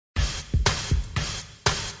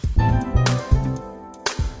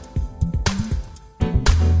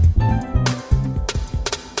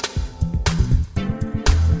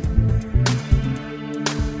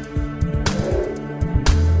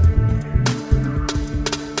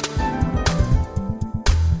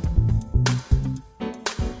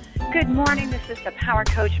Good morning. This is the Power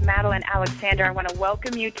Coach, Madeline Alexander. I want to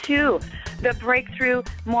welcome you to the Breakthrough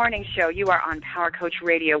Morning Show. You are on Power Coach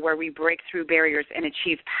Radio, where we break through barriers and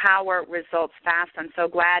achieve power results fast. I'm so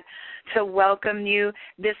glad to welcome you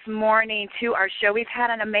this morning to our show. We've had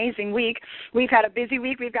an amazing week. We've had a busy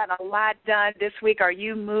week. We've gotten a lot done this week. Are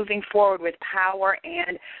you moving forward with power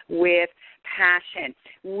and with passion?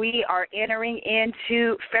 We are entering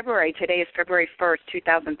into February. Today is February 1st,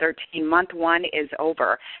 2013. Month one is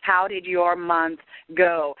over. How did your month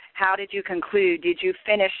go? How did you conclude? Did you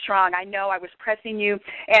finish strong? I know I was pressing you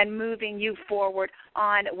and moving you forward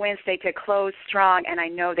on Wednesday to close strong, and I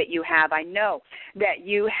know that you have. I know that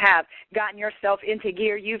you have gotten yourself into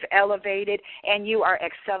gear. You've elevated, and you are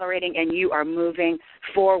accelerating, and you are moving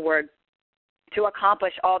forward to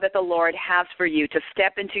accomplish all that the Lord has for you, to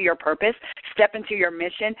step into your purpose, step into your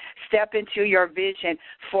mission, step into your vision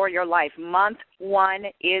for your life. Month one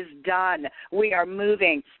is done. We are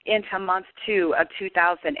moving into month two of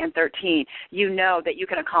 2013. You know that you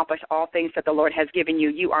can accomplish all things that the Lord has given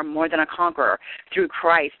you. You are more than a conqueror through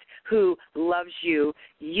Christ who loves you.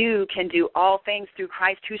 You can do all things through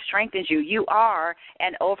Christ who strengthens you. You are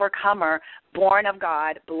an overcomer, born of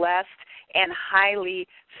God, blessed, and highly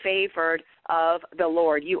favored of the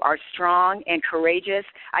Lord. You are strong and courageous.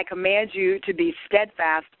 I command you to be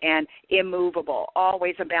steadfast and immovable,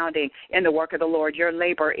 always abounding in the work of the Lord. Your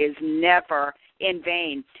labor is never in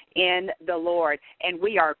vain in the Lord, and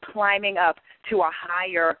we are climbing up to a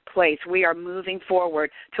higher place. We are moving forward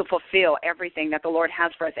to fulfill everything that the Lord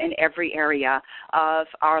has for us in every area of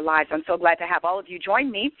our lives. I'm so glad to have all of you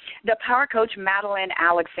join me, the Power Coach, Madeline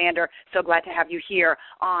Alexander. So glad to have you here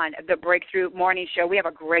on the Breakthrough Morning Show. We have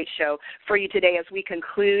a great show for you today as we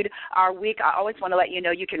conclude our week. I always want to let you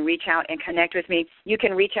know you can reach out and connect with me. You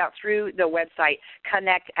can reach out through the website,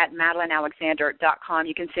 connect@madelinealexander.com.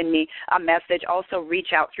 You can send me a message. Also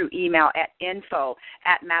reach out through email at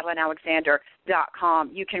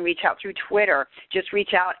info@madelinealexander.com. You can reach out through Twitter. Just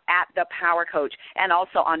reach out at The Power Coach. And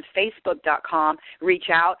also on Facebook.com, reach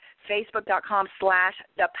out,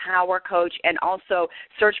 facebook.com/The Power Coach. And also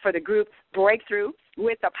search for the group Breakthrough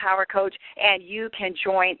with the Power Coach, and you can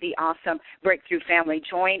join the awesome Breakthrough family.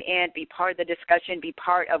 Join in, be part of the discussion, be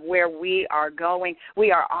part of where we are going. We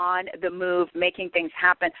are on the move, making things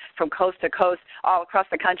happen from coast to coast, all across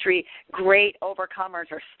the country. Great overcomers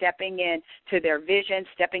are stepping in to their vision,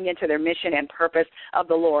 stepping into their mission and purpose of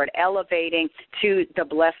the Lord, elevating to the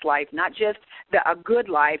blessed life, not just a good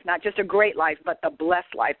life, not just a great life, but the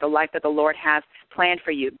blessed life, the life that the Lord has planned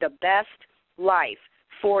for you. The best life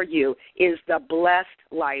for you is the blessed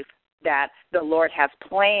life that the Lord has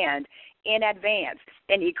planned in advance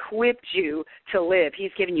and equipped you to live.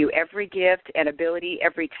 He's given you every gift and ability,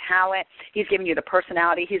 every talent. He's given you the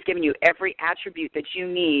personality. He's given you every attribute that you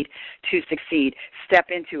need to succeed.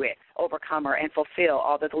 Step into it, overcomer, and fulfill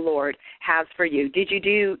all that the Lord has for you. Did you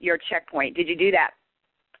do your checkpoint? Did you do that?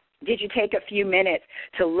 Did you take a few minutes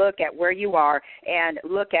to look at where you are and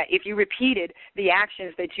look at if you repeated the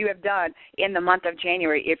actions that you have done in the month of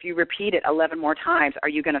January? If you repeat it 11 more times, are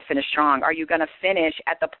you going to finish strong? Are you going to finish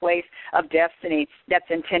at the place of destiny that's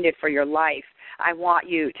intended for your life? I want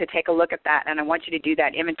you to take a look at that, and I want you to do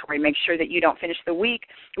that inventory. Make sure that you don't finish the week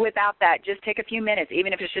without that. Just take a few minutes,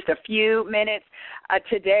 even if it's just a few minutes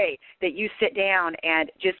today, that you sit down and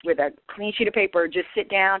just with a clean sheet of paper, just sit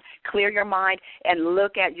down, clear your mind, and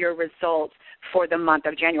look at your results for the month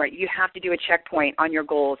of January. You have to do a checkpoint on your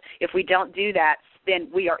goals. If we don't do that, then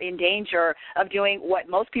we are in danger of doing what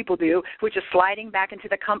most people do, which is sliding back into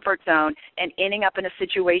the comfort zone and ending up in a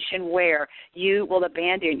situation where you will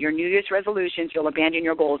abandon your New Year's resolutions, you'll abandon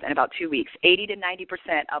your goals in about 2 weeks. 80 to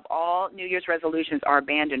 90% of all New Year's resolutions are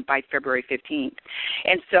abandoned by February 15th.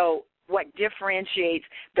 And so what differentiates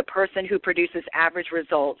the person who produces average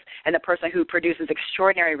results and the person who produces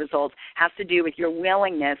extraordinary results has to do with your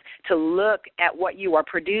willingness to look at what you are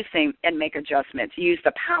producing and make adjustments. Use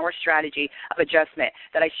the power strategy of adjustment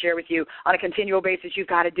that I share with you on a continual basis. You've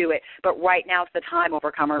got to do it. But right now is the time,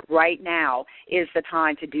 overcomer. Right now is the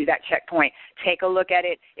time to do that checkpoint. Take a look at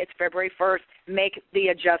it. It's February 1st. Make the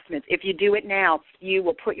adjustments. If you do it now, you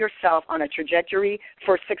will put yourself on a trajectory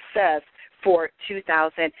for success for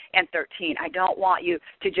 2013. I don't want you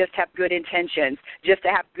to just have good intentions, just to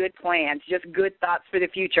have good plans, just good thoughts for the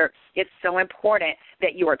future. It's so important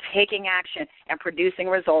that you are taking action and producing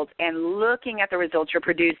results and looking at the results you're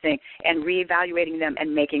producing and reevaluating them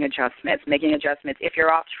and making adjustments. If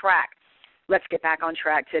you're off track, Let's get back on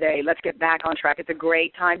track today. Let's get back on track. It's a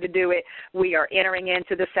great time to do it. We are entering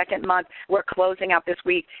into the second month. We're closing out this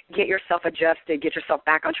week. Get yourself adjusted. Get yourself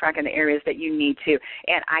back on track in the areas that you need to.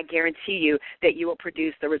 And I guarantee you that you will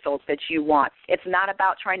produce the results that you want. It's not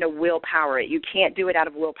about trying to willpower it. You can't do it out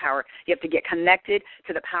of willpower. You have to get connected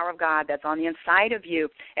to the power of God that's on the inside of you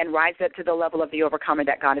and rise up to the level of the overcomer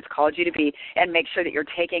that God has called you to be, and make sure that you're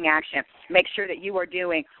taking action. Make sure that you are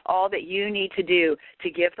doing all that you need to do to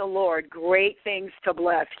give the Lord great things to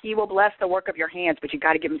bless. He will bless the work of your hands, but you've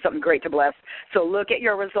got to give him something great to bless. So look at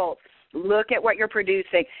your results. Look at what you're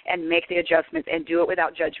producing and make the adjustments, and do it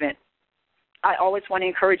without judgment. I always want to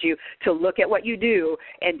encourage you to look at what you do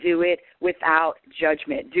and do it without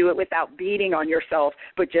judgment. Do it without beating on yourself,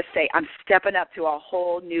 but just say, I'm stepping up to a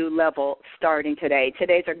whole new level starting today.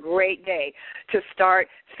 Today's a great day to start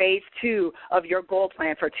phase 2 of your goal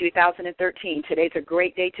plan for 2013. Today's a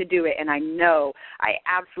great day to do it, and I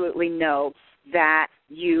absolutely know that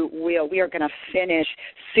you will. We are going to finish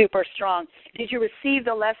super strong. Did you receive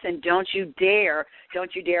the lesson? Don't you dare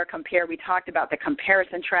compare. We talked about the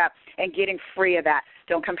comparison trap and getting free of that.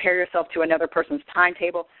 Don't compare yourself to another person's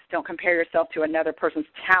timetable. Don't compare yourself to another person's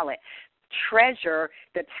talent. Treasure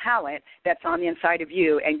the talent that's on the inside of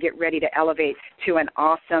you and get ready to elevate to an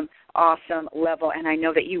awesome, awesome level. And I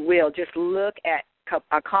know that you will. Just look at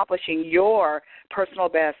accomplishing your personal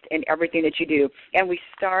best in everything that you do. And we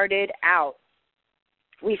started out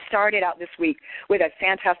this week with a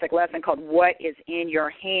fantastic lesson called What is in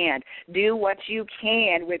Your Hand. Do what you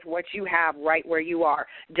can with what you have right where you are.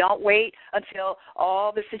 Don't wait until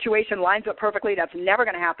all the situation lines up perfectly. That's never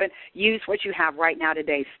going to happen. Use what you have right now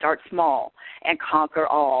today. Start small and conquer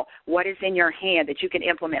all. What is in your hand that you can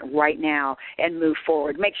implement right now and move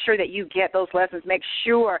forward? Make sure that you get those lessons. Make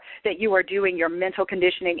sure that you are doing your mental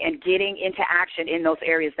conditioning and getting into action in those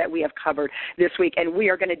areas that we have covered this week. And we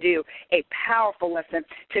are going to do a powerful lesson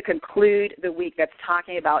to conclude the week that's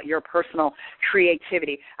talking about your personal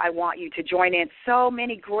creativity. I want you to join in. So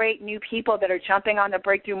many great new people that are jumping on the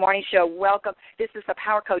Breakthrough Morning Show. Welcome. This is the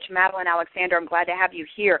Power Coach, Madeline Alexander. I'm glad to have you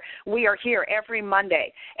here. We are here every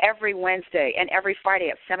Monday, every Wednesday, and every Friday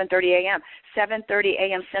at 7:30 a.m., 7:30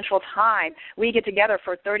 a.m. Central Time. We get together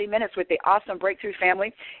for 30 minutes with the awesome Breakthrough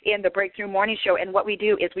family in the Breakthrough Morning Show, and what we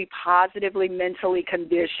do is we positively mentally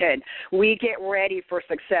condition. We get ready for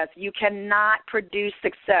success. You cannot produce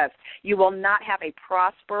success. You will not have a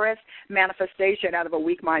prosperous manifestation out of a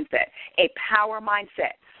weak mindset. A power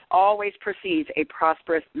mindset always precedes a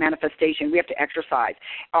prosperous manifestation. We have to exercise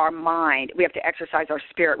our mind. We have to exercise our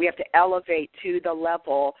spirit. We have to elevate to the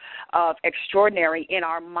level of extraordinary in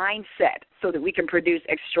our mindset so that we can produce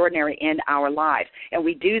extraordinary in our lives. And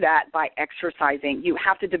we do that by exercising. You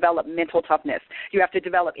have to develop mental toughness. You have to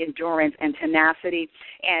develop endurance and tenacity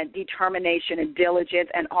and determination and diligence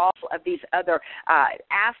and all of these other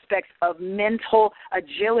aspects of mental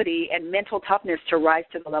agility and mental toughness to rise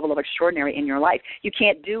to the level of extraordinary in your life. You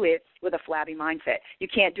can't do it with a flabby mindset. You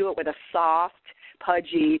can't do it with a soft,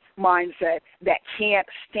 pudgy mindset that can't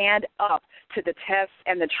stand up to the tests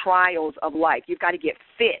and the trials of life. You've got to get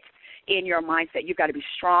fit in your mindset. You've got to be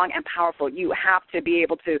strong and powerful. You have to be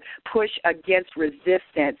able to push against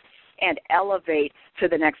resistance and elevate to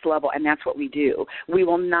the next level, and that's what we do. We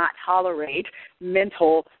will not tolerate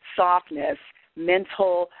mental softness,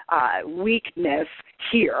 mental weakness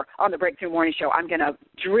here on the Breakthrough Morning Show. I'm going to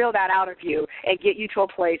drill that out of you and get you to a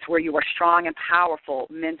place where you are strong and powerful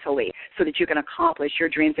mentally so that you can accomplish your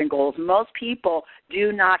dreams and goals. Most people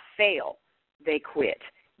do not fail. They quit.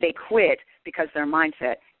 They quit because their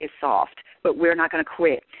mindset is soft. But we're not going to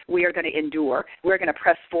quit. We are going to endure. We're going to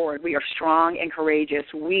press forward. We are strong and courageous.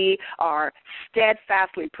 We are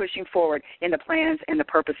steadfastly pushing forward in the plans and the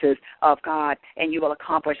purposes of God, and you will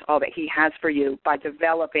accomplish all that He has for you by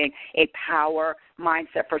developing a power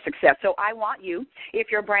mindset for success. So I want you, if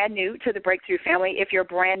you're brand new to the Breakthrough family, if you're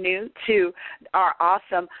brand new to our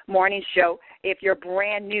awesome morning show, if you're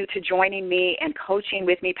brand new to joining me and coaching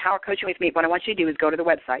with me, power coaching with me, what I want you to do is go to the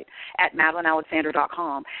website at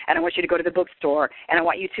MadelineAlexander.com, and I want you to go to the bookstore, and I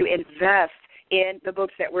want you to invest in the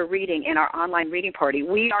books that we're reading in our online reading party.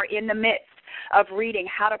 We are in the midst of reading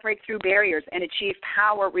How to Break Through Barriers and Achieve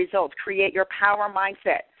Power Results. Create your power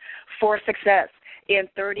mindset for success in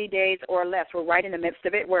 30 days or less. We're right in the midst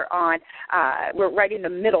of it. We're right in the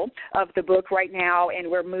middle of the book right now, and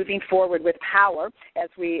we're moving forward with power as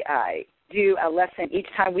we do a lesson each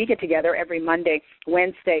time we get together every Monday,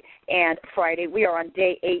 Wednesday, and Friday. We are on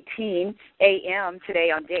day 18 a.m.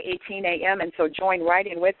 today, on day 18 a.m., and so join right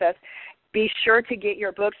in with us. Be sure to get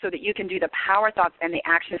your book so that you can do the power thoughts and the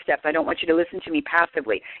action steps. I don't want you to listen to me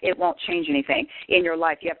passively. It won't change anything in your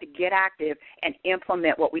life. You have to get active and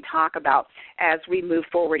implement what we talk about as we move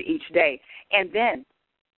forward each day. And then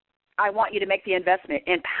I want you to make the investment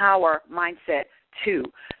in Power Mindset 2.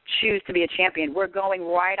 Choose to be a champion. We're going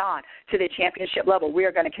right on to the championship level. We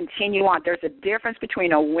are going to continue on. There's a difference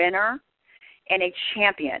between a winner and a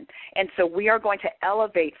champion. And so we are going to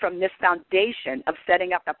elevate from this foundation of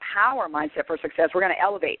setting up the power mindset for success. We're going to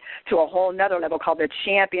elevate to a whole nother level called the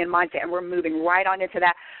champion mindset, and we're moving right on into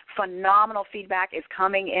that. Phenomenal feedback is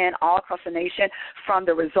coming in all across the nation from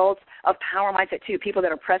the results of Power Mindset 2, people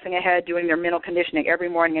that are pressing ahead, doing their mental conditioning every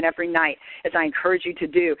morning and every night, as I encourage you to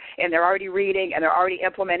do. And they're already reading, and they're already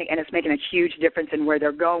implementing, and it's making a huge difference in where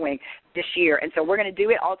they're going this year. And so we're going to do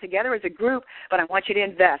it all together as a group, but I want you to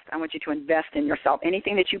invest. I want you to invest in yourself.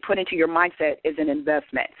 Anything that you put into your mindset is an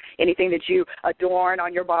investment. Anything that you adorn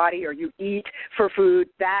on your body or you eat for food,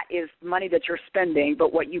 that is money that you're spending,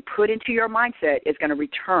 but what you put into your mindset is going to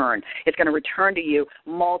return. It's going to return to you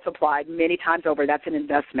multiplied many times over. That's an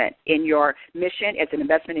investment in your mission. It's an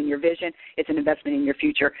investment in your vision. It's an investment in your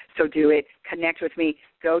future. So do it. Connect with me.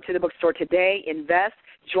 Go to the bookstore today. Invest.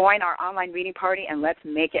 Join our online reading party, and let's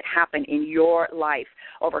make it happen in your life,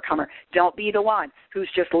 Overcomer. Don't be the one who's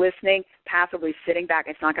just listening, passively sitting back.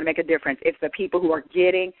 It's not going to make a difference. It's the people who are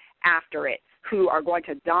getting after it who are going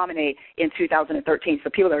to dominate in 2013.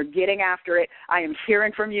 So people that are getting after it, I am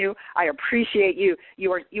hearing from you. I appreciate you.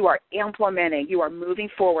 You are implementing. You are moving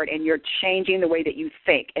forward, and you're changing the way that you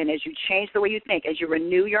think. And as you change the way you think, as you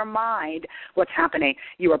renew your mind, what's happening?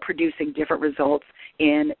 You are producing different results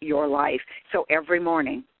in your life. So every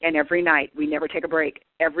morning and every night, we never take a break.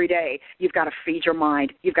 Every day, you've got to feed your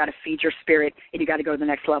mind, you've got to feed your spirit, and you've got to go to the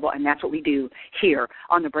next level, and that's what we do here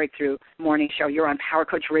on the Breakthrough Morning Show. You're on Power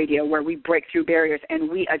Coach Radio, where we break through barriers, and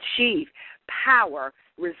we achieve power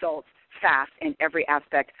results fast in every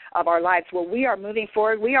aspect of our lives. Well, we are moving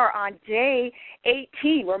forward. We are on day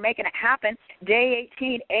 18. We're making it happen, day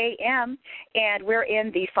 18 a.m., and we're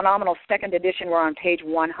in the phenomenal second edition. We're on page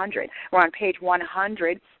 100. We're on page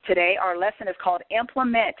 100 today. Our lesson is called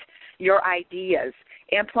Implement Your Ideas.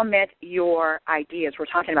 Implement your ideas. We're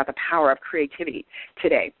talking about the power of creativity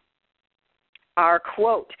today. Our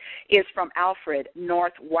quote is from Alfred,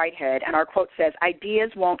 North Whitehead, and our quote says,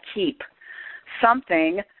 "Ideas won't keep.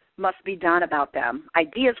 Something must be done about them."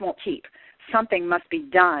 Ideas won't keep. Something must be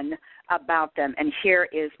done about them. And here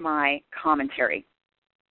is my commentary.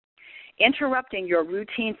 Interrupting your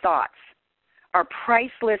routine thoughts are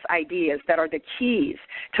priceless ideas that are the keys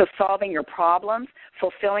to solving your problems,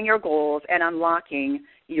 fulfilling your goals, and unlocking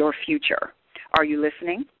your future. Are you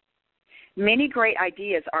listening? Many great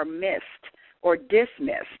ideas are missed or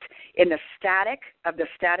dismissed in the static of the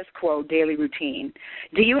status quo daily routine.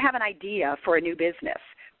 Do you have an idea for a new business,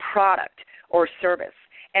 product, or service?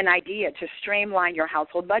 An idea to streamline your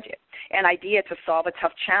household budget, an idea to solve a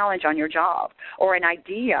tough challenge on your job, or an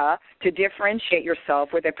idea to differentiate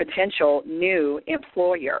yourself with a potential new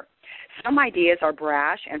employer. Some ideas are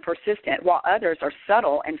brash and persistent, while others are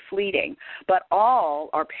subtle and fleeting, but all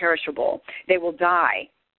are perishable. They will die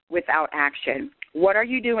without action. What are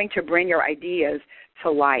you doing to bring your ideas to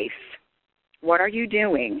life? What are you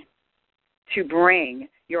doing to bring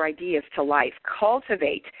your ideas to life?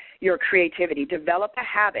 Cultivate your creativity. Develop a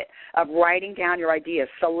habit of writing down your ideas.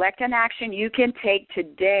 Select an action you can take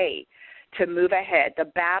today to move ahead. The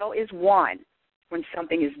battle is won when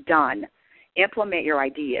something is done. Implement your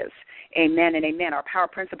ideas. Amen and amen. Our power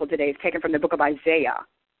principle today is taken from the book of Isaiah,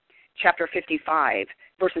 chapter 55,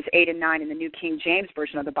 verses 8 and 9 in the New King James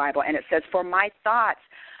Version of the Bible. And it says, "For my thoughts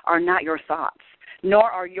are not your thoughts,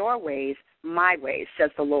 nor are your ways my ways,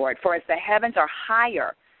 says the Lord. For as the heavens are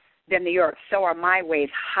higher than the earth, so are my ways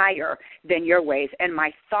higher than your ways, and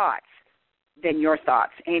my thoughts than your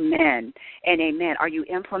thoughts." Amen and amen. Are you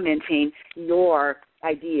implementing your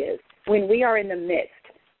ideas? When we are in the midst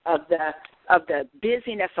of the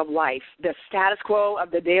busyness of life, the status quo of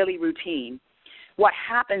the daily routine, what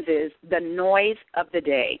happens is the noise of the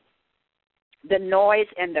day, the noise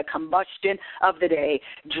and the combustion of the day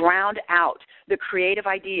drowned out the creative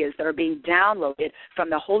ideas that are being downloaded from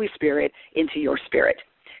the Holy Spirit into your spirit.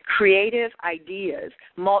 Creative ideas,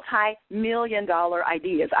 multi-million-dollar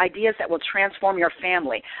ideas, ideas that will transform your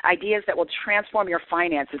family, ideas that will transform your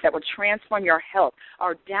finances, that will transform your health,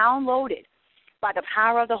 are downloaded by the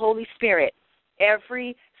power of the Holy Spirit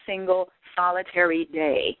every single solitary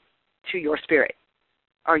day to your spirit.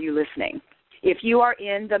 Are you listening? If you are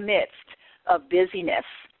in the midst of busyness,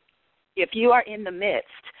 if you are in the midst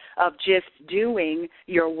of just doing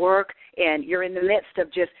your work and you're in the midst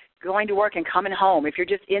of just going to work and coming home, if you're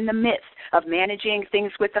just in the midst of managing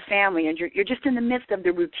things with the family and you're just in the midst of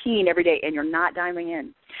the routine every day and you're not dialing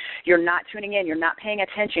in, you're not tuning in, you're not paying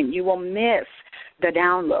attention, you will miss the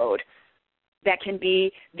download that can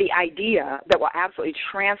be the idea that will absolutely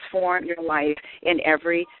transform your life in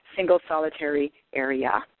every single solitary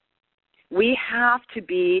area. We have to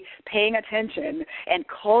be paying attention and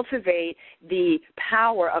cultivate the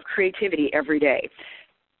power of creativity every day.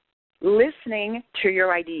 Listening to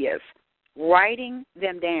your ideas, writing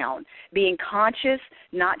them down, being conscious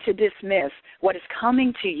not to dismiss what is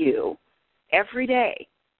coming to you every day.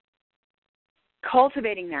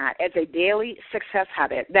 Cultivating that as a daily success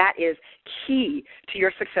habit, that is key to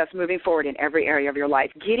your success moving forward in every area of your life.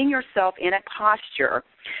 Getting yourself in a posture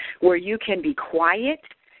where you can be quiet,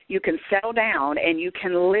 you can settle down, and you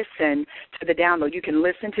can listen to the download. You can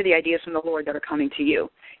listen to the ideas from the Lord that are coming to you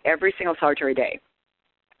every single solitary day.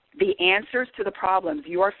 The answers to the problems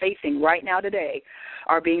you are facing right now today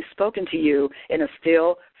are being spoken to you in a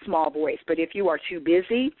still, small voice. But if you are too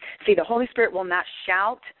busy, see, the Holy Spirit will not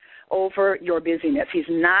shout over your busyness. He's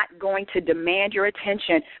not going to demand your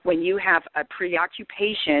attention when you have a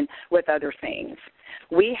preoccupation with other things.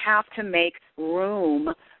 We have to make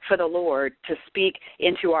room for the Lord to speak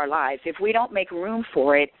into our lives. If we don't make room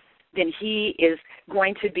for it, then he is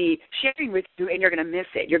going to be sharing with you, and you're going to miss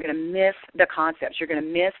it. You're going to miss the concepts. You're going to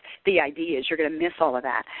miss the ideas. You're going to miss all of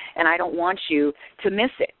that. And I don't want you to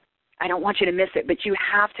miss it. I don't want you to miss it. But you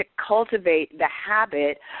have to cultivate the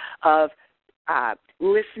habit of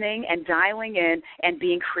listening and dialing in and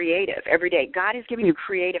being creative every day. God is giving you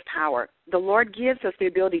creative power. The Lord gives us the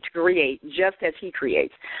ability to create just as he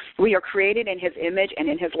creates. We are created in his image and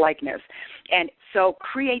in his likeness. And so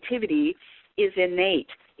creativity is innate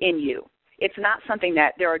in you. It's not something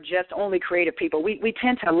that there are just only creative people. We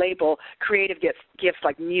tend to label creative gifts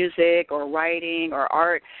like music or writing or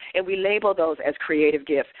art, and we label those as creative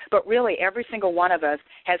gifts. But really, every single one of us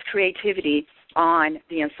has creativity on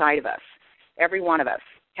the inside of us. Every one of us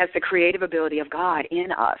has the creative ability of God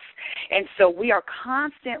in us. And so we are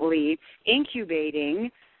constantly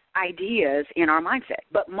incubating ideas in our mindset.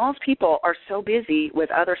 But most people are so busy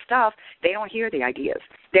with other stuff, they don't hear the ideas.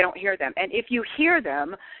 They don't hear them. And if you hear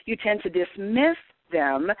them, you tend to dismiss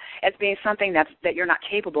them as being something that you're not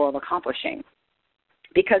capable of accomplishing.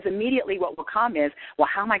 Because immediately what will come is, well,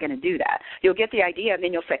 how am I going to do that? You'll get the idea, and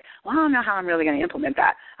then you'll say, well, I don't know how I'm really going to implement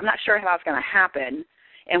that. I'm not sure how it's going to happen.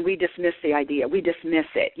 And we dismiss the idea. We dismiss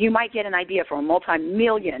it. You might get an idea for a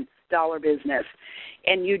multi-million-dollar business,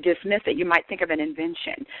 and you dismiss it. You might think of an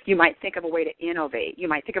invention. You might think of a way to innovate. You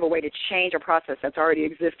might think of a way to change a process that's already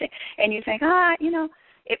existing. And you think,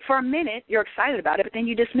 for a minute, you're excited about it, but then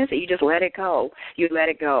you dismiss it. You just let it go. You let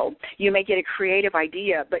it go. You may get a creative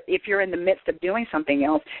idea, but if you're in the midst of doing something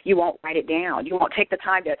else, you won't write it down. You won't take the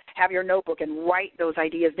time to have your notebook and write those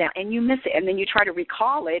ideas down, and you miss it. And then you try to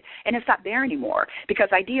recall it, and it's not there anymore because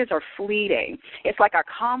ideas are fleeting. It's like a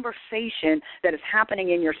conversation that is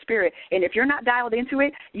happening in your spirit, and if you're not dialed into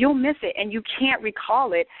it, you'll miss it, and you can't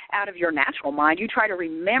recall it out of your natural mind. You try to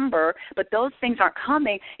remember, but those things aren't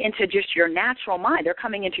coming into just your natural mind. They're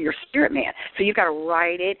coming into your spirit man. So you've got to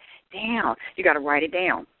write it down. You've got to write it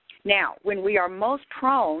down. Now, when we are most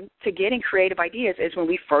prone to getting creative ideas is when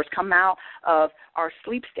we first come out of our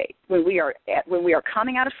sleep state, when we are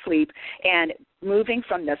coming out of sleep and moving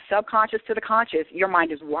from the subconscious to the conscious. Your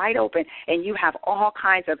mind is wide open, and you have all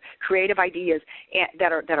kinds of creative ideas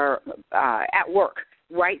that are at work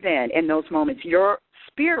right then in those moments. Your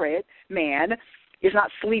spirit man is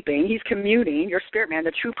not sleeping. He's communing. Your spirit man,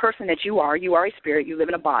 the true person that you are a spirit. You live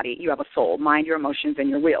in a body. You have a soul, mind, your emotions, and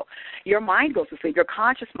your will. Your mind goes to sleep. Your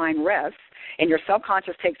conscious mind rests, and your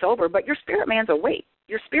subconscious takes over, but your spirit man's awake.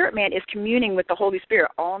 Your spirit man is communing with the Holy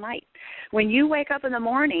Spirit all night. When you wake up in the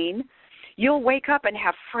morning, you'll wake up and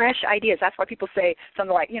have fresh ideas. That's why people say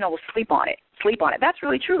something like, well, sleep on it. Sleep on it. That's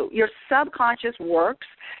really true. Your subconscious works.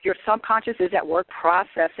 Your subconscious is at work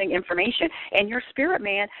processing information, and your spirit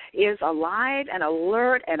man is alive and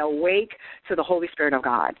alert and awake to the Holy Spirit of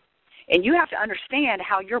God. And you have to understand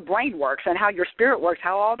how your brain works and how your spirit works,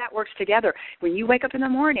 how all that works together. When you wake up in the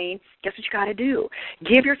morning, guess what you got to do?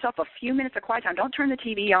 Give yourself a few minutes of quiet time. Don't turn the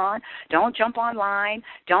TV on. Don't jump online.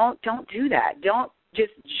 Don't do that. Don't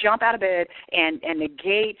just jump out of bed and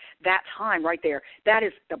negate that time right there. That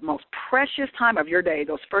is the most precious time of your day,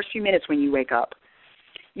 those first few minutes when you wake up.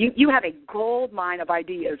 You have a gold mine of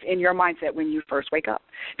ideas in your mindset when you first wake up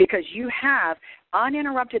because you have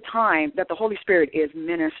uninterrupted time that the Holy Spirit is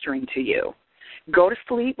ministering to you. Go to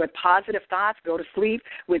sleep with positive thoughts. Go to sleep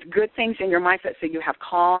with good things in your mindset so you have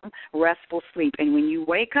calm, restful sleep. And when you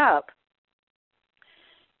wake up,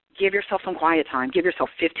 Give yourself some quiet time. Give yourself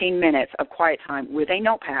 15 minutes of quiet time with a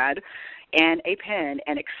notepad and a pen,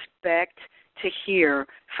 and expect to hear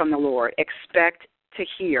from the Lord. Expect to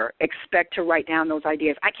hear. Expect to write down those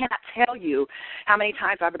ideas. I cannot tell you how many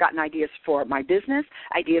times I've gotten ideas for my business,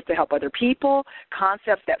 ideas to help other people,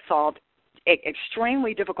 concepts that solved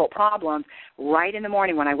extremely difficult problems right in the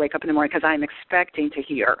morning when I wake up in the morning, because I'm expecting to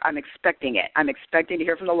hear. I'm expecting it. I'm expecting to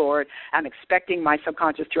hear from the Lord. I'm expecting my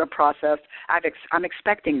subconscious to have processed. I'm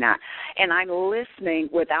expecting that. And I'm listening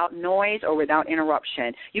without noise or without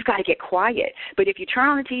interruption. You've got to get quiet. But if you turn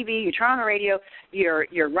on the TV, you turn on the radio, you're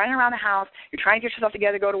running around the house, you're trying to get yourself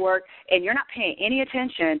together, go to work, and you're not paying any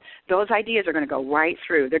attention, those ideas are going to go right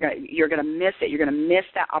through. You're going to miss it. You're going to miss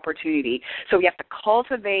that opportunity. So we have to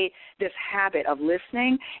cultivate this habit of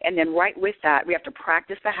listening, and then right with that, we have to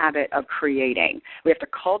practice the habit of creating. We have to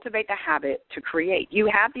cultivate the habit to create. You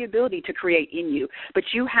have the ability to create in you, but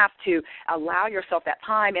you have to allow yourself that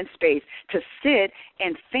time and space to sit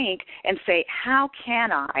and think and say, how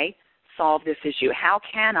can I solve this issue? How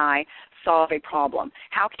can I solve a problem?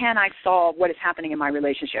 How can I solve what is happening in my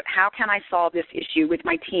relationship? How can I solve this issue with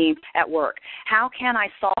my team at work? How can I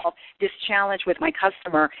solve this challenge with my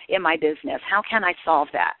customer in my business? How can I solve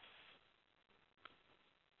that?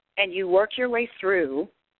 And you work your way through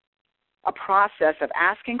a process of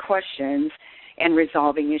asking questions and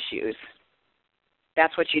resolving issues.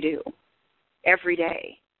 That's what you do every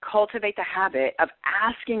day. Cultivate the habit of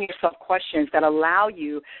asking yourself questions that allow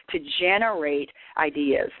you to generate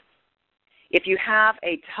ideas. If you have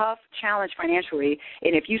a tough challenge financially,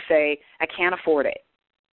 and if you say, I can't afford it,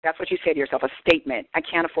 that's what you say to yourself, a statement, I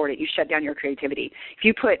can't afford it, you shut down your creativity. If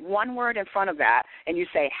you put one word in front of that and you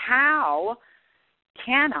say, how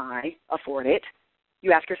can I afford it?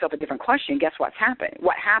 You ask yourself a different question. Guess what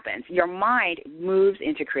happens? Your mind moves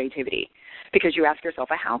into creativity because you ask yourself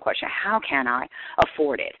a how question. How can I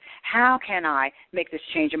afford it? How can I make this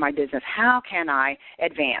change in my business? How can I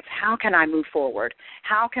advance? How can I move forward?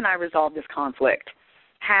 How can I resolve this conflict?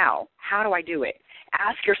 How? How do I do it?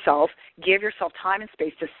 Ask yourself, give yourself time and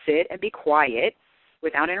space to sit and be quiet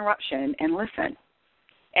without interruption and listen.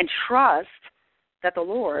 And trust that the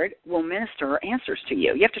Lord will minister answers to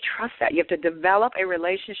you. You have to trust that. You have to develop a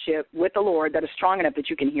relationship with the Lord that is strong enough that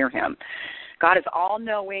you can hear him. God is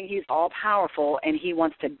all-knowing. He's all-powerful, and he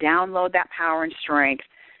wants to download that power and strength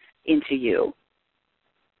into you.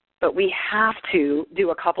 But we have to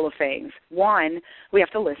do a couple of things. One, we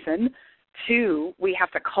have to listen. Two, we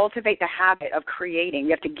have to cultivate the habit of creating.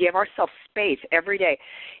 We have to give ourselves space every day.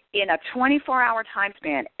 In a 24-hour time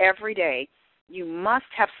span, every day, you must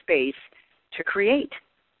have space to create,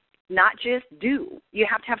 not just do. You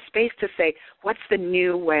have to have space to say, what's the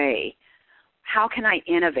new way? How can I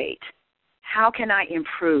innovate? How can I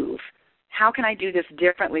improve? How can I do this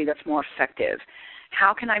differently that's more effective?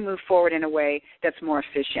 How can I move forward in a way that's more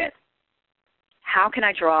efficient? How can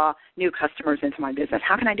I draw new customers into my business?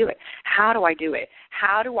 How can I do it? How do I do it?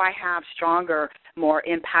 How do I have stronger, more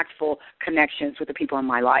impactful connections with the people in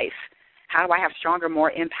my life? How do I have stronger,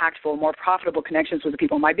 more impactful, more profitable connections with the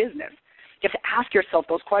people in my business? You have to ask yourself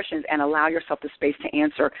those questions and allow yourself the space to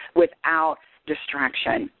answer without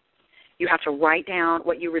distraction. You have to write down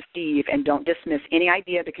what you receive and don't dismiss any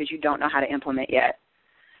idea because you don't know how to implement yet.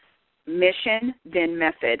 Mission, then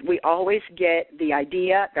method. We always get the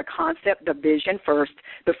idea, the concept, the vision first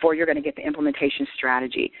before you're going to get the implementation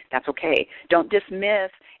strategy. That's okay. Don't dismiss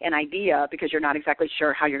an idea because you're not exactly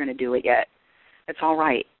sure how you're going to do it yet. It's all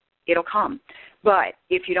right. It'll come. But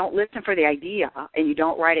if you don't listen for the idea and you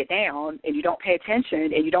don't write it down and you don't pay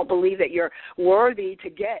attention and you don't believe that you're worthy to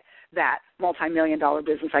get that multi-million-dollar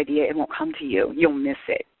business idea, it won't come to you. You'll miss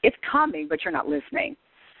it. It's coming, but you're not listening.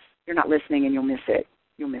 You're not listening and you'll miss it.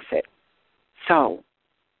 You'll miss it. So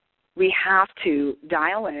we have to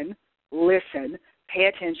dial in, listen, pay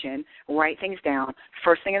attention, write things down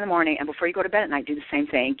first thing in the morning, and before you go to bed at night, do the same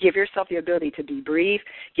thing. Give yourself the ability to debrief.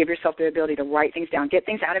 Give yourself the ability to write things down. Get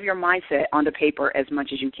things out of your mindset onto paper as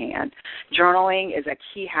much as you can. Journaling is a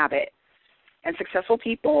key habit. And successful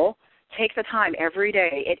people take the time every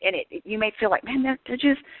day. You may feel like, man, they're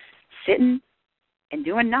just sitting and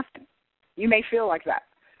doing nothing. You may feel like that.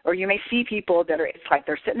 Or you may see people that it's like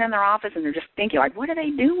they're sitting in their office and they're just thinking, like, what are they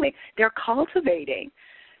doing? They're cultivating.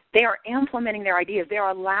 They are implementing their ideas. They are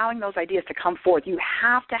allowing those ideas to come forth. You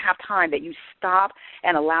have to have time that you stop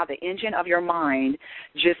and allow the engine of your mind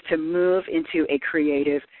just to move into a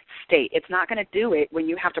creative state. It's not going to do it when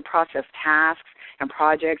you have to process tasks and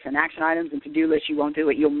projects and action items and to-do lists. You won't do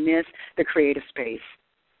it. You'll miss the creative space.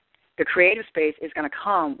 The creative space is going to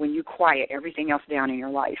come when you quiet everything else down in your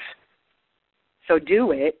life. So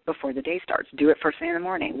do it before the day starts. Do it first thing in the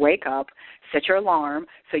morning. Wake up, set your alarm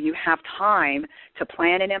so you have time to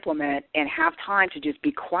plan and implement and have time to just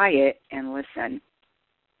be quiet and listen.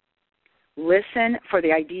 Listen for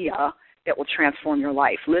the idea that will transform your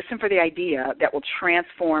life. Listen for the idea that will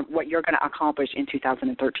transform what you're going to accomplish in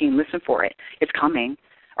 2013. Listen for it. It's coming.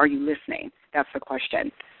 Are you listening? That's the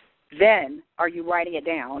question. Then, are you writing it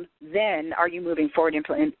down? Then, are you moving forward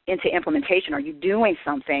into implementation? Are you doing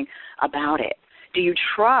something about it? Do you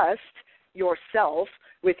trust yourself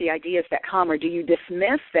with the ideas that come, or do you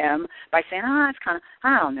dismiss them by saying, it's kind of,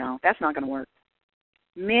 I don't know, that's not going to work?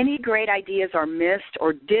 Many great ideas are missed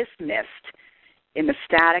or dismissed in the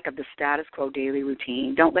static of the status quo daily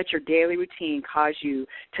routine. Don't let your daily routine cause you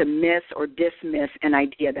to miss or dismiss an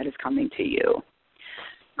idea that is coming to you.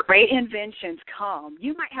 Great inventions come.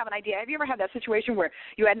 You might have an idea. Have you ever had that situation where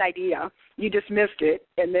you had an idea, you dismissed it,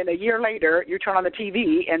 and then a year later you turn on the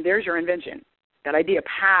TV and there's your invention? That idea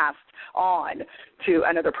passed on to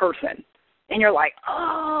another person. And you're like,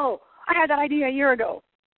 oh, I had that idea a year ago.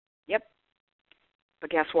 Yep. But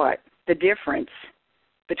guess what? The difference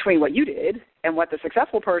between what you did and what the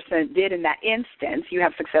successful person did in that instance, you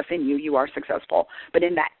have success in you, you are successful. But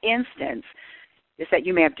in that instance, is that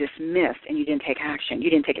you may have dismissed and you didn't take action. You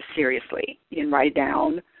didn't take it seriously. You didn't write it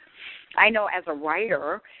down. I know as a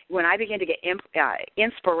writer, when I begin to get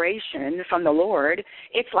inspiration from the Lord,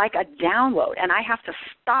 it's like a download, and I have to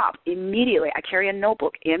stop immediately. I carry a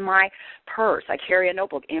notebook in my purse. I carry a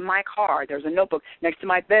notebook in my car. There's a notebook next to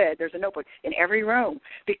my bed. There's a notebook in every room,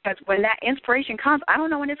 because when that inspiration comes, I don't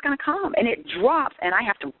know when it's going to come, and it drops, and I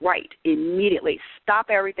have to write immediately. Stop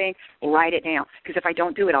everything, write it down, because if I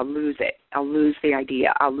don't do it, I'll lose it. I'll lose the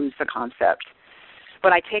idea. I'll lose the concept.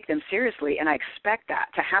 But I take them seriously, and I expect that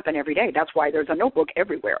to happen every day. That's why there's a notebook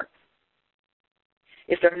everywhere.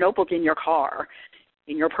 Is there a notebook in your car,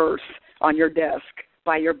 in your purse, on your desk,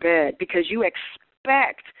 by your bed? Because you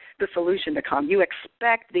expect the solution to come. You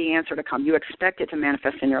expect the answer to come. You expect it to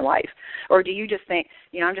manifest in your life. Or do you just think,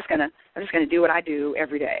 I'm just gonna do what I do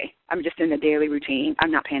every day. I'm just in the daily routine. I'm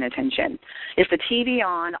not paying attention. Is the TV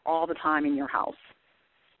on all the time in your house?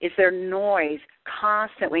 Is there noise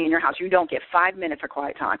constantly in your house? You don't get 5 minutes of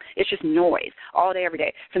quiet time. It's just noise all day, every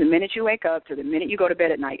day. From the minute you wake up to the minute you go to bed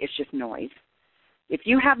at night, it's just noise. If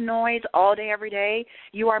you have noise all day, every day,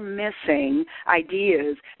 you are missing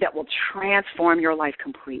ideas that will transform your life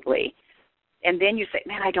completely. And then you say,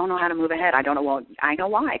 man, I don't know how to move ahead. I don't know. Well, I know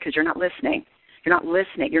why, because you're not listening. You're not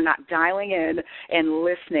listening. You're not dialing in and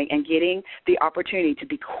listening and getting the opportunity to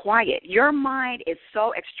be quiet. Your mind is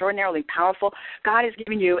so extraordinarily powerful. God has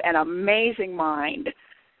given you an amazing mind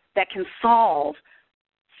that can solve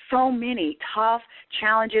so many tough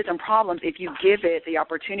challenges and problems if you give it the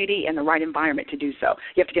opportunity and the right environment to do so.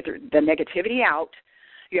 You have to get the negativity out.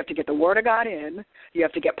 You have to get the Word of God in. You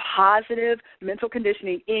have to get positive mental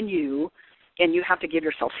conditioning in you, and you have to give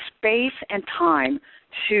yourself space and time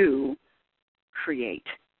to create.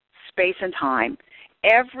 Space and time.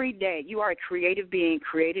 Every day, you are a creative being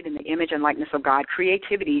created in the image and likeness of God.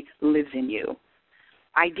 Creativity lives in you.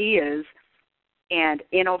 Ideas and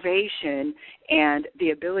innovation and the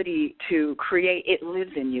ability to create, it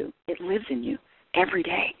lives in you. It lives in you every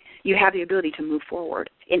day. You have the ability to move forward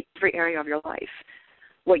in every area of your life.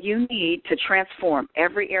 What you need to transform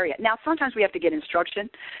every area. Now, sometimes we have to get instruction.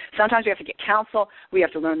 Sometimes we have to get counsel. We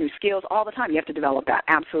have to learn new skills all the time. You have to develop that,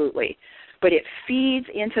 absolutely. But it feeds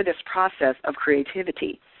into this process of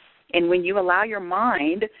creativity. And when you allow your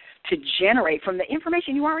mind to generate from the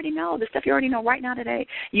information you already know, the stuff you already know right now today,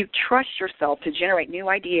 you trust yourself to generate new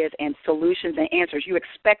ideas and solutions and answers. You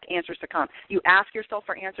expect answers to come. You ask yourself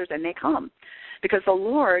for answers, and they come. Because the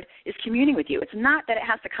Lord is communing with you. It's not that it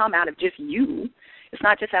has to come out of just you. It's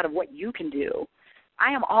not just out of what you can do.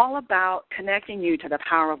 I am all about connecting you to the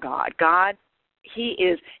power of God. God, He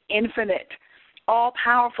is infinite,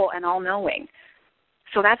 all-powerful, and all-knowing.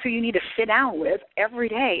 So that's who you need to sit down with every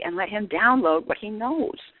day and let Him download what He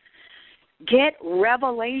knows. Get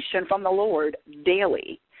revelation from the Lord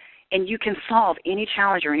daily, and you can solve any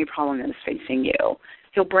challenge or any problem that is facing you.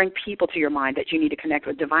 He'll bring people to your mind that you need to connect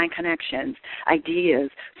with, divine connections, ideas,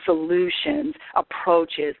 solutions,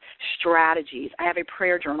 approaches, strategies. I have a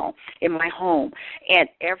prayer journal in my home, and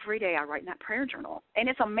every day I write in that prayer journal. And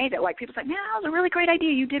it's amazing. Like, people say, man, that was a really great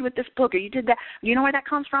idea you did with this book, or you did that. You know where that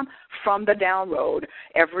comes from? From the download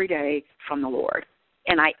every day from the Lord.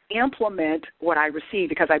 And I implement what I receive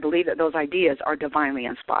because I believe that those ideas are divinely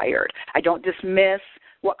inspired. I don't dismiss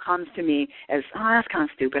what comes to me as, oh, that's kind of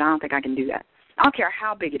stupid. I don't think I can do that. I don't care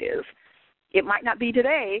how big it is. It might not be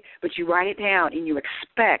today, but you write it down and you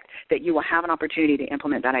expect that you will have an opportunity to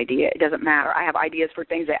implement that idea. It doesn't matter. I have ideas for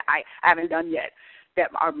things that I haven't done yet that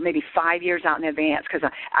are maybe 5 years out in advance because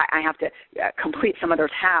I have to complete some other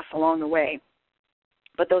tasks along the way.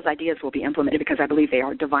 But those ideas will be implemented because I believe they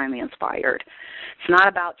are divinely inspired. It's not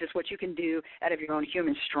about just what you can do out of your own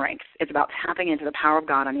human strength. It's about tapping into the power of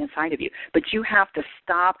God on the inside of you. But you have to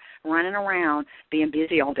stop running around being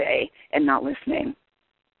busy all day and not listening.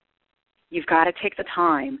 You've got to take the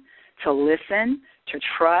time to listen, to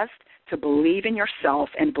trust, to believe in yourself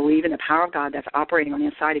and believe in the power of God that's operating on the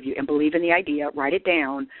inside of you and believe in the idea, write it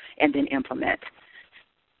down, and then implement.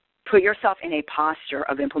 Put yourself in a posture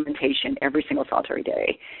of implementation every single solitary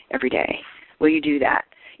day, every day. Will you do that?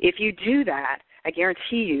 If you do that, I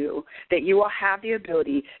guarantee you that you will have the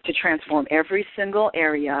ability to transform every single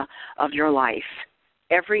area of your life.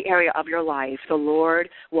 Every area of your life, the Lord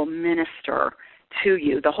will minister to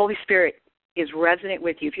you. The Holy Spirit is resonant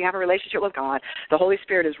with you. If you have a relationship with God, the Holy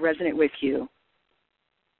Spirit is resonant with you.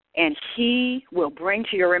 And He will bring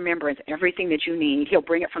to your remembrance everything that you need. He'll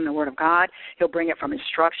bring it from the Word of God. He'll bring it from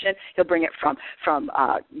instruction. He'll bring it from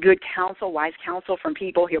good counsel, wise counsel from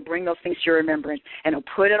people. He'll bring those things to your remembrance, and He'll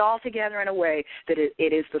put it all together in a way that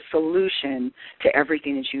it is the solution to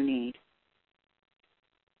everything that you need.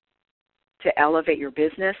 To elevate your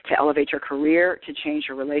business, to elevate your career, to change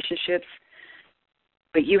your relationships.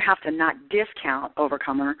 But you have to not discount,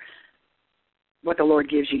 overcomer, what the Lord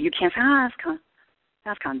gives you. You can't say,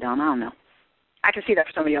 that's kind of dumb. I don't know. I can see that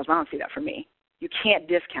for somebody else, but I don't see that for me. You can't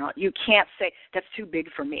discount. You can't say, that's too big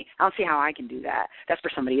for me. I don't see how I can do that. That's for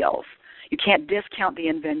somebody else. You can't discount the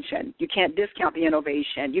invention. You can't discount the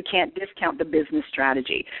innovation. You can't discount the business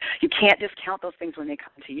strategy. You can't discount those things when they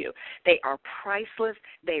come to you. They are priceless.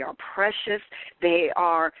 They are precious. They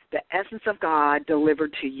are the essence of God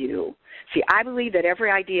delivered to you. See, I believe that every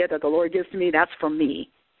idea that the Lord gives to me, that's for me.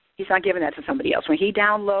 He's not giving that to somebody else. When He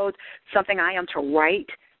downloads something I am to write,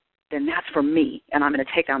 then that's for me. And I'm going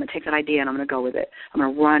to take that idea and I'm going to go with it. I'm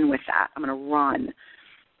going to run with that. I'm going to run.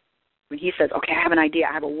 When He says, okay, I have an idea,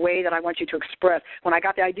 I have a way that I want you to express. When I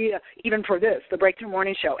got the idea, even for this, the Breakthrough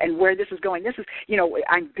Morning Show, and where this is going, this is,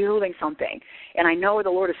 I'm building something. And I know the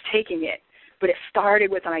Lord is taking it. But it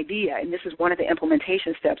started with an idea, and this is one of the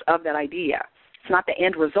implementation steps of that idea. It's not the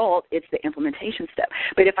end result, it's the implementation step.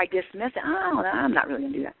 But if I dismiss it, I'm not really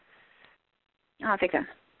going to do that. I don't think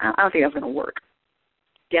that's going to work.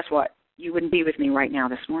 Guess what? You wouldn't be with me right now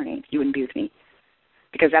this morning. You wouldn't be with me.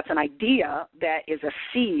 Because that's an idea that is a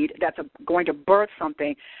seed that's going to birth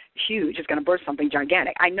something huge. It's going to birth something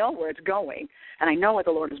gigantic. I know where it's going, and I know what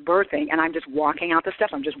the Lord is birthing, and I'm just walking out the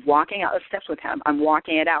steps. I'm just walking out the steps with Him. I'm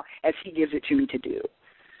walking it out as He gives it to me to do.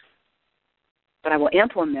 But I will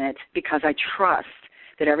implement because I trust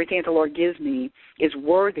that everything that the Lord gives me is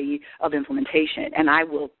worthy of implementation, and I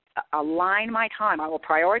will align my time. I will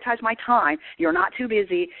prioritize my time. You're not too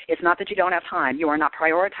busy. It's not that you don't have time. You are not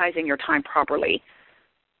prioritizing your time properly.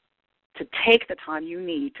 To take the time you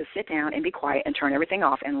need to sit down and be quiet and turn everything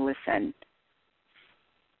off and listen.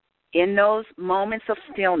 In those moments of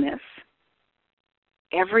stillness,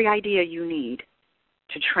 every idea you need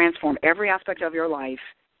to transform every aspect of your life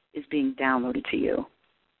is being downloaded to you.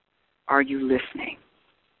 Are you listening?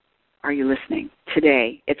 Are you listening?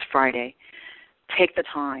 Today, it's Friday. Take the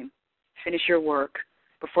time. Finish your work.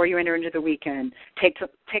 Before you enter into the weekend, take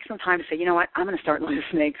some time to say, you know what, I'm going to start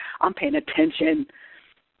listening. I'm paying attention.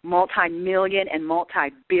 Multi-million and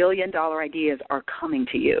multi-billion-dollar ideas are coming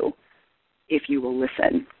to you if you will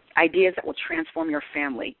listen. Ideas that will transform your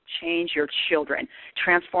family, change your children,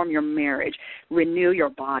 transform your marriage, renew your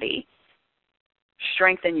body,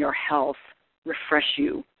 strengthen your health, refresh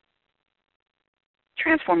you,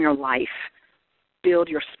 transform your life, build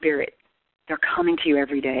your spirit. They're coming to you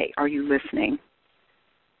every day. Are you listening?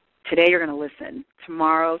 Today you're going to listen.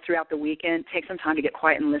 Tomorrow, throughout the weekend, take some time to get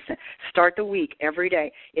quiet and listen. Start the week every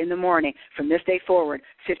day in the morning. From this day forward,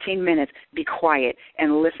 15 minutes, be quiet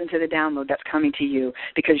and listen to the download that's coming to you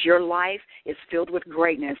because your life is filled with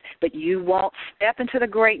greatness, but you won't step into the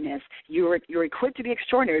greatness. You're equipped to be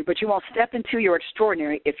extraordinary, but you won't step into your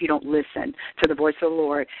extraordinary if you don't listen to the voice of the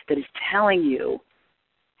Lord that is telling you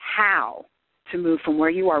how to move from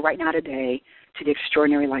where you are right now today to the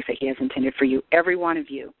extraordinary life that He has intended for you. Every one of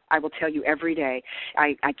you, I will tell you every day,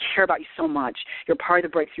 I care about you so much. You're part of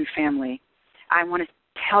the Breakthrough family. I want to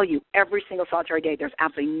tell you every single solitary day there's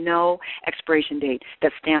absolutely no expiration date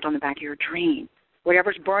that's stamped on the back of your dream.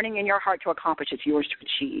 Whatever's burning in your heart to accomplish, it's yours to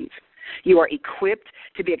achieve. You are equipped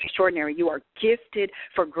to be extraordinary. You are gifted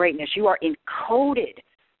for greatness. You are encoded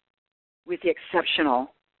with the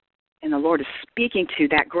exceptional. And the Lord is speaking to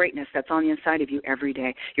that greatness that's on the inside of you every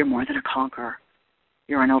day. You're more than a conqueror.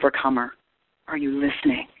 You're an overcomer. Are you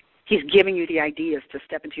listening? He's giving you the ideas to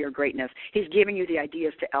step into your greatness. He's giving you the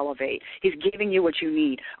ideas to elevate. He's giving you what you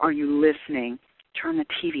need. Are you listening? Turn the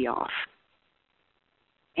TV off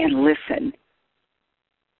and listen.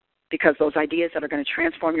 Because those ideas that are going to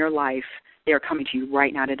transform your life, they are coming to you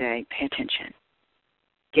right now today. Pay attention.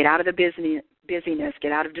 Get out of the busyness.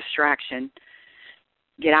 Get out of distraction.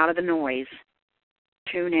 Get out of the noise.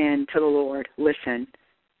 Tune in to the Lord. Listen.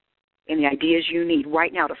 And the ideas you need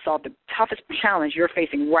right now to solve the toughest challenge you're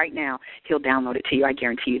facing right now, He'll download it to you. I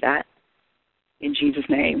guarantee you that. In Jesus'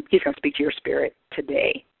 name. He's going to speak to your spirit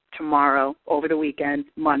today, tomorrow, over the weekend,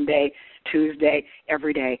 Monday, Tuesday,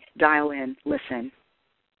 every day. Dial in. Listen.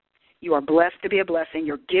 You are blessed to be a blessing.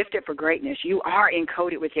 You're gifted for greatness. You are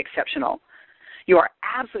encoded with the exceptional. You are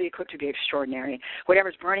absolutely equipped to be extraordinary.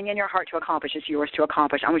 Whatever's burning in your heart to accomplish is yours to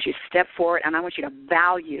accomplish. I want you to step forward, and I want you to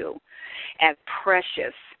value as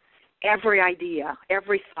precious every idea,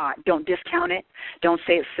 every thought. Don't discount it. Don't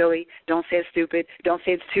say it's silly. Don't say it's stupid. Don't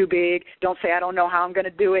say it's too big. Don't say I don't know how I'm going to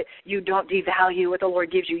do it. You don't devalue what the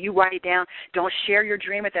Lord gives you. You write it down. Don't share your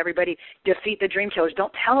dream with everybody. Defeat the dream killers.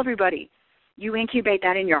 Don't tell everybody. You incubate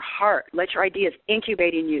that in your heart. Let your ideas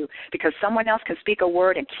incubate in you, because someone else can speak a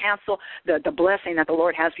word and cancel the blessing that the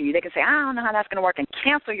Lord has for you. They can say, I don't know how that's going to work, and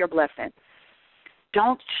cancel your blessing.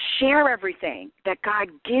 Don't share everything that God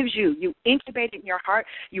gives you. You incubate it in your heart,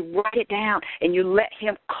 you write it down, and you let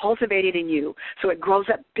Him cultivate it in you so it grows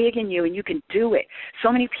up big in you and you can do it.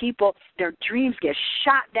 So many people, their dreams get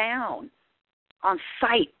shot down on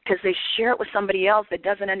sight because they share it with somebody else that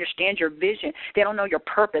doesn't understand your vision. They don't know your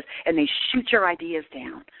purpose, and they shoot your ideas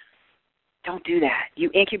down. Don't do that. You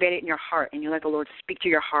incubate it in your heart, and you let the Lord speak to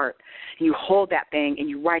your heart. And you hold that thing, and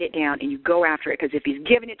you write it down, and you go after it, because if He's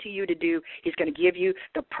given it to you to do, He's going to give you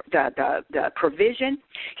the provision.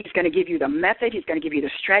 He's going to give you the method. He's going to give you the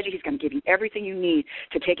strategy. He's going to give you everything you need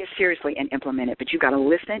to take it seriously and implement it. But you've got to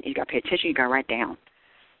listen. You've got to pay attention. You've got to write down.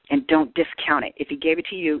 And don't discount it. If He gave it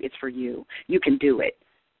to you, it's for you. You can do it.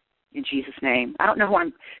 In Jesus' name. I don't know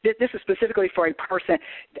who this is specifically for a person.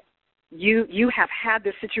 You have had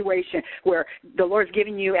this situation where the Lord's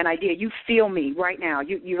giving you an idea. You feel me right now.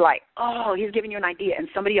 You're like, oh, He's giving you an idea, and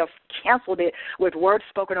somebody else canceled it with words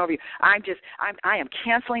spoken over you. I am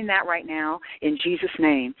canceling that right now in Jesus'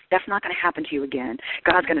 name. That's not going to happen to you again.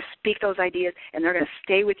 God's going to speak those ideas, and they're going to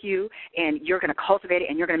stay with you, and you're going to cultivate it,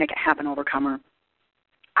 and you're going to make it happen, overcomer.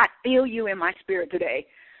 I feel you in my spirit today,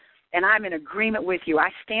 and I'm in agreement with you. I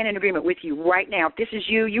stand in agreement with you right now. If this is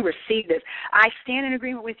you, you receive this. I stand in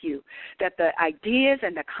agreement with you that the ideas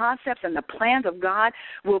and the concepts and the plans of God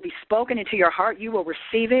will be spoken into your heart. You will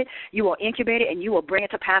receive it. You will incubate it, and you will bring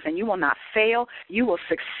it to pass, and you will not fail. You will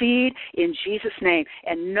succeed in Jesus' name,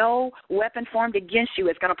 and no weapon formed against you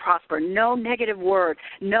is going to prosper. No negative word,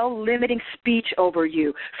 no limiting speech over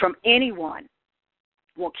you from anyone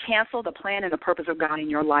will cancel the plan and the purpose of God in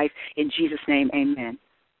your life. In Jesus' name, amen.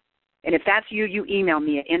 And if that's you, you email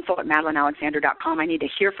me at info@MadelineAlexander.com. I need to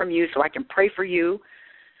hear from you so I can pray for you.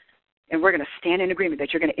 And we're going to stand in agreement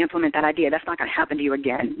that you're going to implement that idea. That's not going to happen to you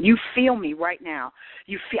again. You feel me right now.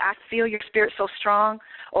 I feel your spirit so strong.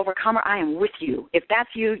 Overcomer, I am with you. If that's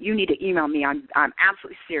you, you need to email me. I'm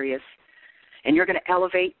absolutely serious. And you're going to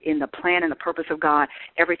elevate in the plan and the purpose of God.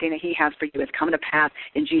 Everything that He has for you is coming to pass.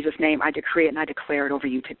 In Jesus' name, I decree it and I declare it over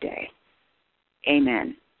you today.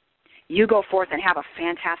 Amen. You go forth and have a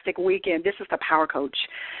fantastic weekend. This is the Power Coach,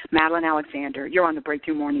 Madeline Alexander. You're on the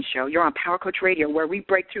Breakthrough Morning Show. You're on Power Coach Radio, where we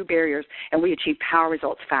break through barriers and we achieve power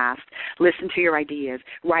results fast. Listen to your ideas.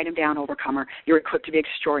 Write them down, overcomer. You're equipped to be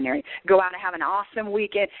extraordinary. Go out and have an awesome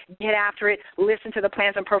weekend. Get after it. Listen to the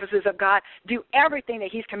plans and purposes of God. Do everything that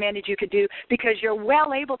He's commanded you to do, because you're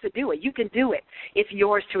well able to do it. You can do it. It's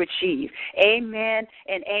yours to achieve. Amen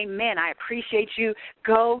and amen. I appreciate you.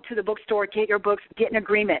 Go to the bookstore. Get your books. Get in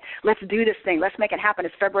agreement. Let's do this thing. Let's make it happen.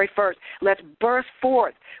 It's February 1st. Let's burst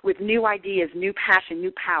forth with new ideas, new passion,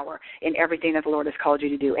 new power in everything that the Lord has called you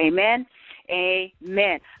to do. Amen?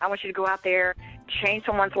 Amen. I want you to go out there, change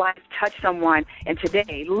someone's life, touch someone, and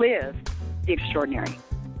today live the extraordinary.